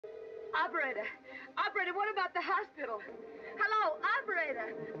Operator. Operator, what about the hospital? Hello,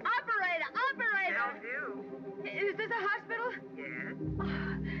 operator. Operator, operator. Tell you. Is this a hospital? Yes.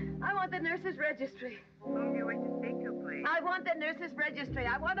 Oh, I want the nurse's registry. Whom do you wish to speak to, please? I want the nurse's registry.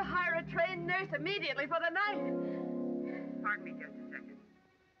 I want to hire a trained nurse immediately for the night. Pardon me just a second.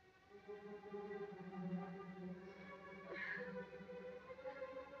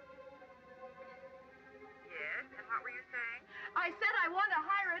 Yes, and what were you saying? I said I want to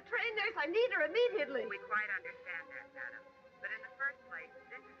hire a trained nurse. I need her immediately. We quite understand that, madam. But in the first place,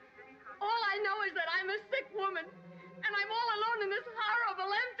 this is a city hospital. All I know is that I'm a sick woman, and I'm all alone in this horrible,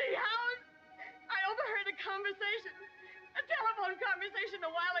 empty house. I overheard a telephone conversation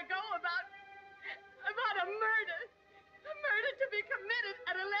a while ago about a murder. A murder to be committed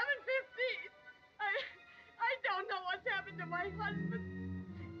at 11:15. I don't know what's happened to my husband.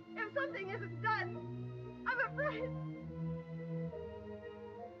 If something isn't done, I'm afraid.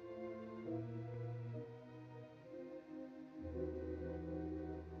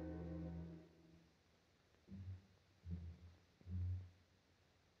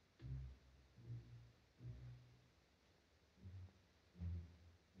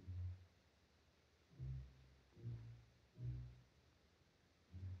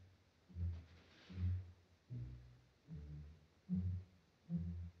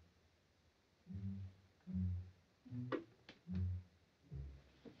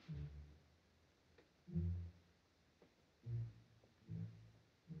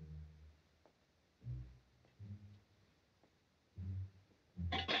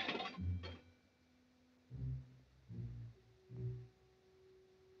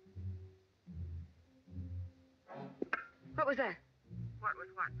 What was that? What was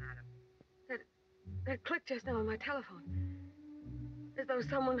what, madam? That click just now on my telephone. As though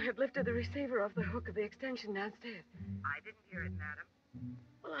someone had lifted the receiver off the hook of the extension downstairs. I didn't hear it, madam.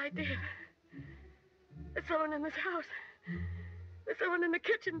 Well, I did. There's someone in this house. There's someone in the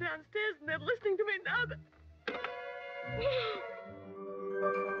kitchen downstairs, and they're listening to me now.